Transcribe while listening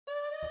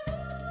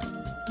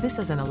This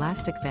is an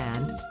elastic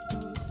band.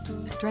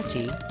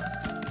 Stretchy,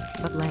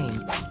 but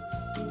lame.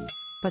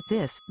 But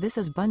this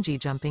is bungee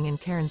jumping in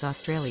Cairns,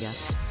 Australia.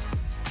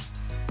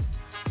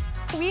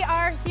 We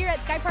are here at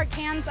Skypark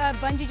Cairns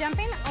bungee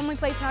jumping, only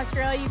place in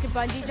Australia you could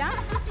bungee jump.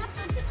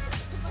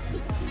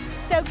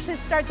 Stoked to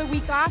start the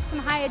week off, some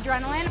high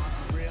adrenaline.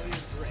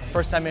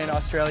 First time in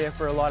Australia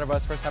for a lot of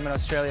us, first time in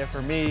Australia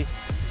for me.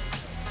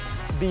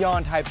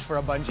 Beyond hyped for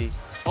a bungee.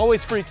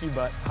 Always freaky,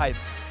 but hype.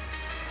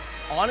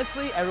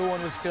 Honestly,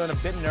 everyone was feeling a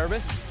bit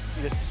nervous.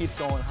 You just keep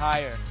going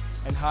higher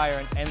and higher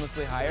and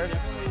endlessly higher.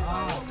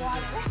 How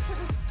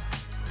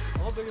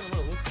big of what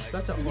it looks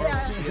like. Such a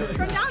horrible feeling.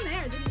 From down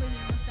there, it didn't really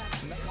look that.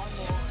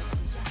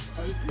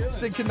 This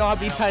thing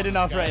cannot be tight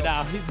enough right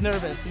now. He's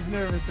nervous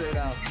right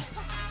now.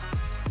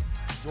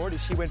 Jordy,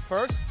 she went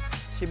first.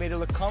 She made it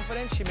look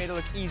confident. She made it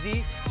look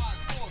easy. 5,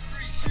 4,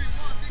 3, 2,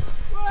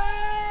 1,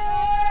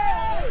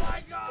 oh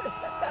my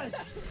gosh!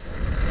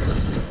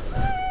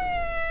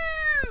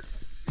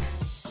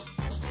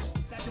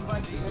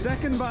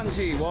 Second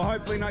bungee. Well,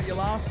 hopefully not your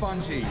last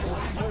bungee.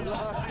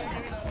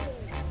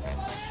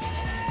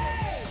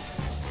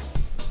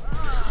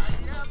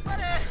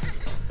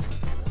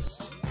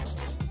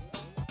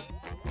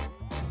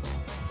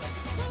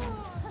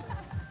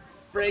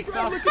 Breaks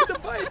off. Look at the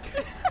bike.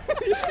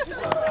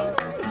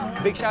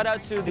 Big shout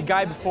out to the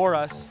guy before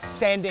us,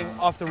 sanding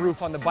off the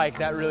roof on the bike.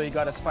 That really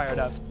got us fired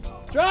up.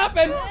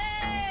 Dropping!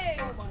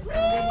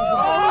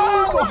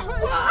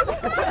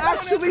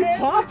 Actually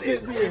popped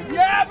it.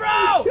 Yeah,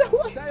 bro!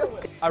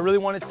 I really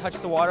wanted to touch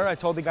the water. I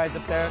told the guys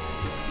up there.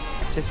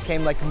 Just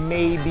came like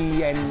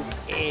maybe an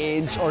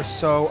inch or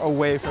so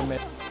away from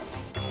it.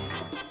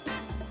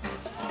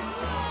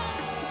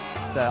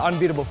 The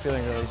unbeatable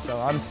feeling, really, so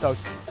I'm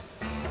stoked.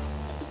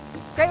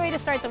 Great way to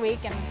start the week,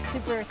 and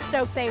super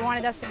stoked they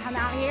wanted us to come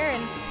out here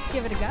and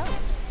give it a go.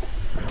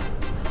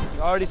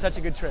 Already such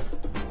a good trip.